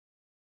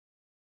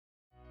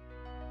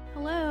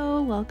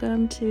Hello,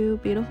 welcome to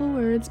Beautiful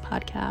Words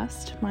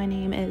podcast. My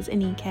name is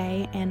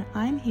Anike, and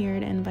I'm here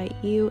to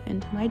invite you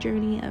into my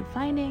journey of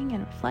finding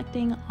and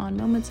reflecting on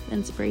moments of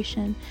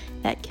inspiration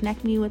that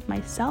connect me with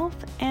myself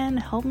and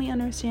help me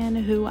understand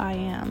who I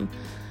am.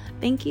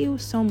 Thank you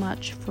so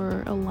much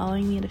for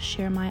allowing me to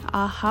share my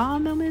aha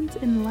moments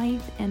in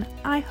life, and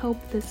I hope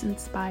this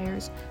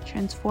inspires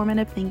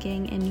transformative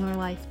thinking in your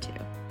life too.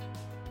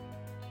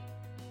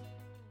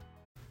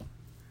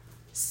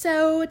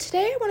 So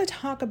today I want to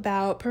talk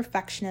about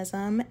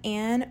perfectionism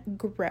and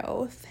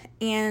growth,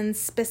 and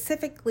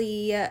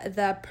specifically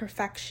the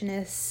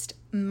perfectionist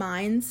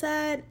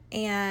mindset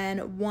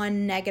and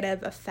one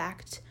negative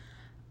effect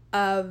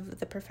of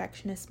the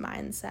perfectionist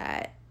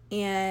mindset.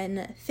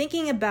 And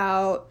thinking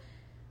about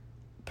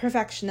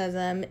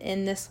perfectionism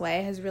in this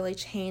way has really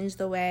changed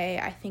the way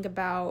I think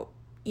about,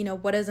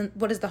 what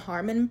is the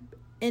harm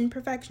in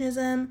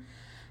perfectionism.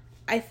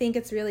 I think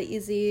it's really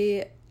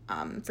easy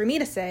for me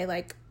to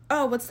say,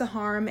 oh, what's the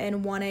harm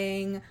in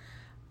wanting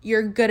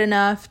you're good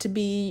enough to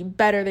be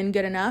better than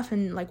good enough,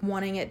 and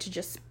wanting it to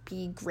just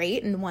be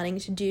great and wanting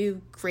to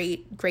do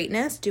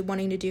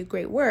wanting to do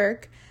great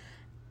work.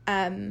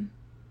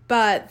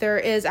 But there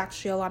is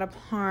actually a lot of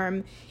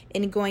harm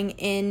in going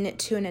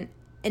into an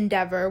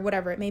endeavor,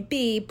 whatever it may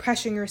be,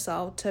 pressuring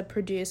yourself to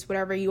produce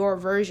whatever your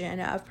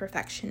version of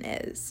perfection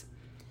is.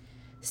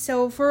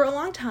 So for a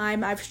long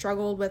time, I've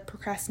struggled with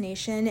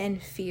procrastination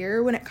and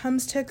fear when it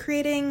comes to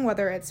creating,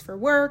 whether it's for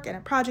work and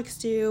a project's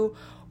due,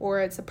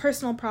 or it's a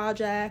personal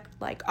project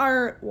like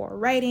art or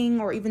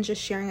writing, or even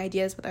just sharing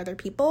ideas with other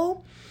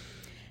people.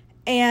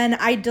 And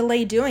I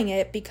delay doing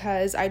it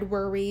because I'd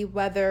worry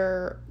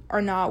whether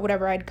or not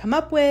whatever I'd come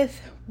up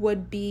with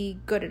would be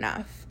good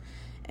enough.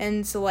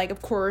 And so,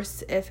 of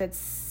course, if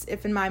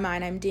in my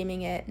mind I'm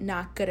deeming it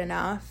not good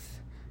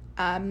enough,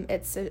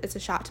 it's a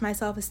shot to my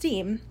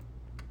self-esteem.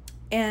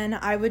 And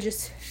I would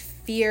just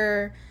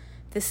fear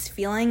this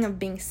feeling of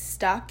being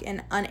stuck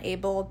and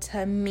unable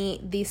to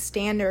meet these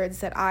standards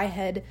that I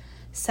had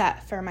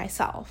set for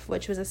myself,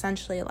 which was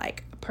essentially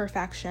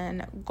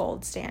perfection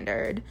gold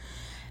standard.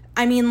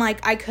 I mean,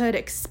 I could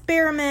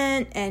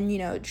experiment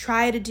and,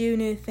 try to do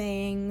new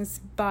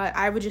things, but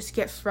I would just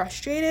get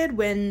frustrated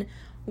when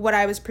what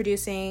I was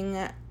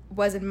producing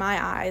was, in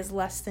my eyes,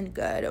 less than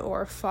good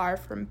or far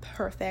from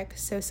perfect.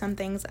 So some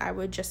things I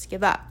would just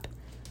give up.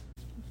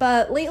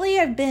 But lately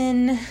I've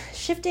been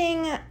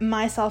shifting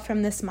myself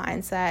from this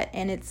mindset,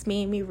 and it's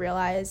made me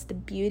realize the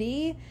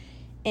beauty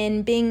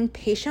in being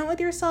patient with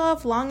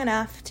yourself long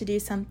enough to do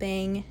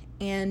something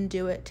and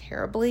do it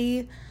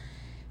terribly.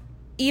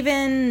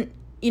 Even,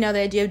 the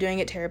idea of doing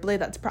it terribly,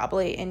 that's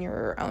probably in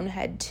your own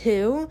head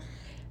too.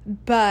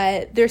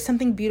 But there's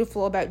something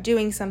beautiful about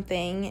doing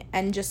something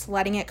and just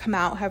letting it come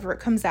out however it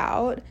comes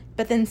out,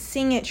 but then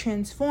seeing it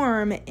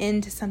transform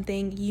into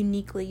something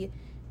uniquely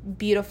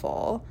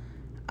beautiful.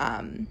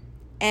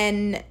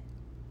 And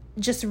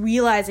just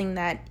realizing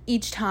that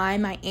each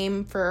time I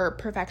aim for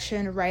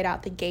perfection right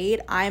out the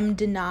gate, I'm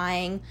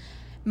denying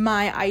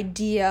my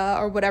idea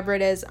or whatever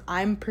it is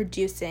I'm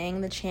producing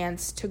the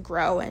chance to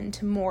grow and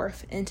to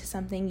morph into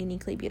something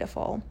uniquely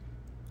beautiful.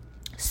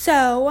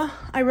 So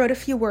I wrote a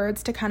few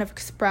words to kind of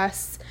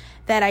express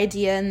that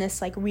idea and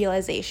this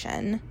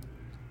realization.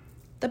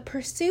 The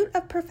pursuit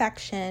of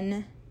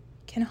perfection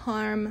can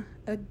harm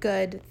a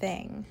good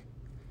thing.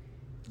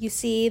 You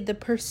see, the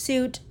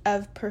pursuit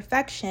of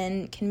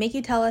perfection can make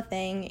you tell a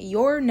thing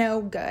you're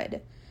no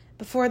good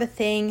before the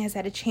thing has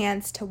had a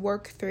chance to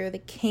work through the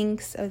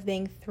kinks of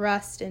being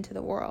thrust into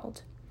the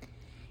world.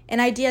 An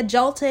idea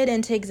jolted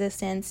into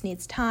existence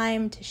needs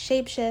time to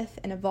shapeshift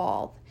and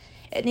evolve.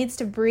 It needs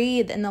to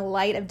breathe in the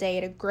light of day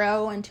to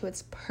grow into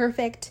its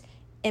perfect,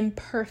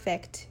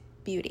 imperfect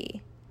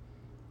beauty.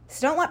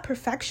 So don't let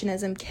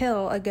perfectionism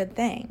kill a good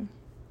thing.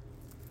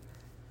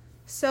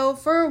 So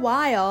for a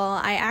while,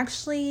 I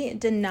actually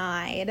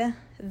denied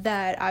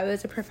that I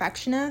was a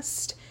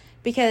perfectionist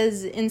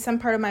because in some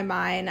part of my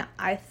mind,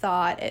 I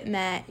thought it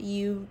meant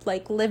you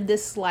live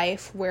this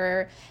life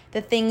where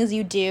the things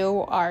you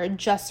do are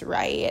just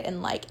right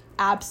and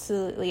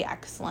absolutely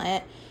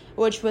excellent,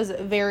 which was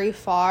very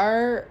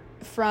far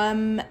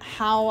from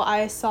how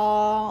I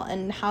saw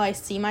and how I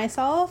see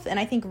myself, and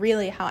I think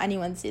really how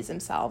anyone sees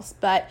themselves.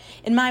 But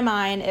in my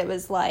mind, it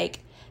was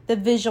the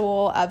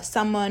visual of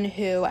someone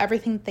who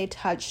everything that they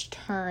touched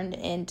turned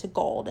into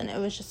gold, and it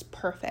was just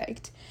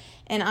perfect.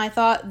 And I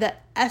thought the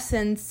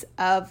essence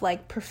of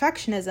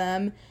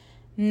perfectionism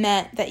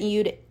meant that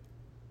you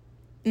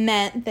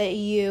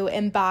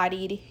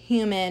embodied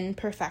human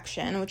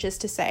perfection, which is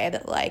to say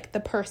that the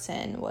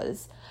person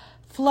was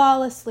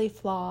flawlessly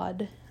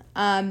flawed.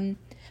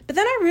 But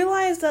then I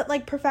realized that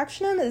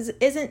perfectionism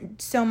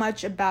isn't so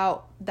much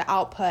about the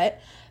output,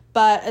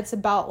 but it's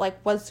about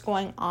what's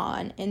going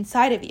on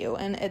inside of you,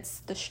 and it's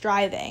the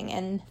striving,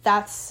 and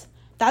that's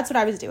what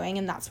I was doing,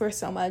 and that's where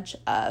so much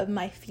of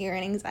my fear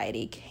and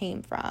anxiety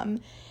came from.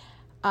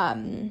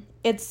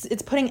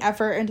 It's putting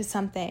effort into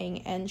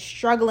something and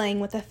struggling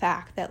with the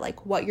fact that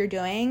what you're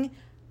doing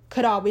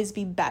could always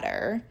be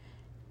better,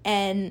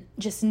 and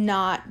just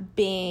not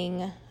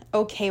being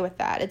okay with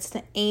that. It's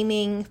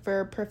aiming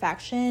for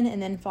perfection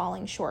and then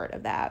falling short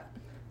of that.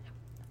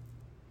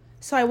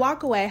 So I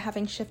walk away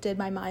having shifted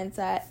my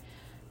mindset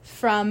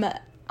from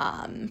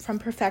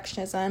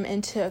perfectionism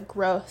into a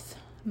growth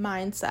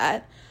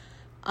mindset.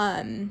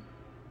 And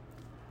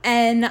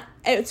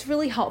it's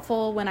really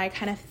helpful when I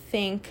kind of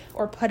think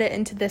or put it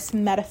into this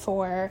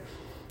metaphor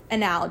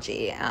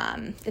analogy.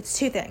 It's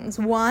two things.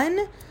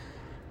 One,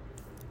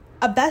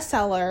 a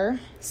bestseller,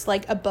 it's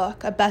like a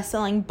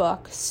best-selling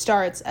book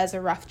starts as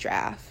a rough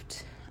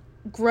draft.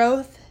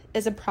 Growth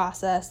is a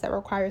process that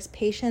requires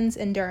patience,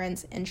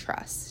 endurance, and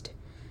trust.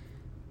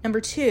 Number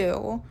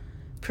two,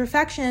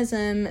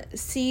 perfectionism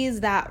sees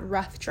that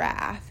rough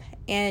draft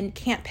and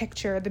can't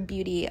picture the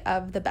beauty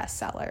of the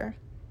bestseller.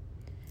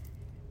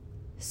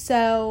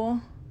 So,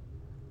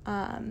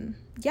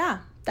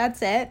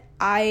 that's it.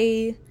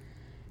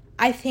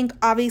 I think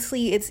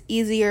obviously it's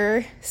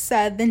easier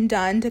said than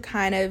done to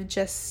kind of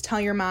just tell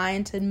your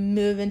mind to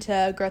move into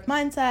a growth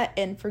mindset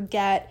and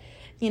forget,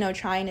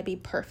 trying to be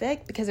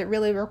perfect, because it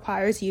really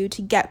requires you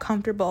to get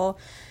comfortable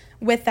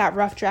with that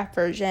rough draft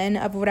version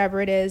of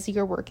whatever it is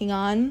you're working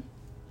on.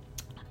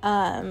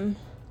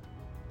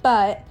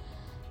 But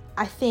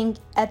I think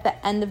at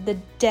the end of the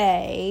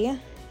day,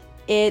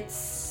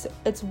 it's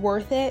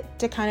worth it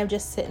to kind of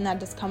just sit in that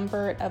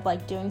discomfort of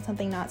like doing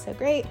something not so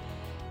great,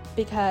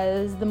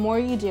 because the more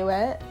you do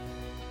it,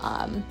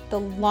 the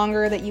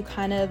longer that you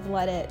kind of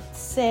let it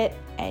sit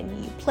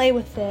and you play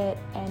with it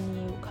and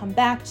you come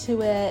back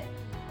to it,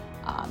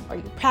 or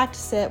you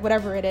practice it,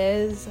 whatever it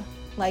is,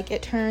 like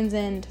it turns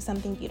into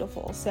something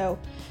beautiful. So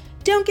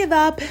don't give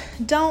up.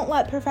 Don't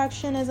let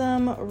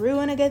perfectionism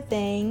ruin a good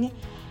thing.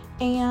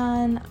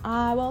 And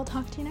I will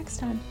talk to you next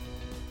time.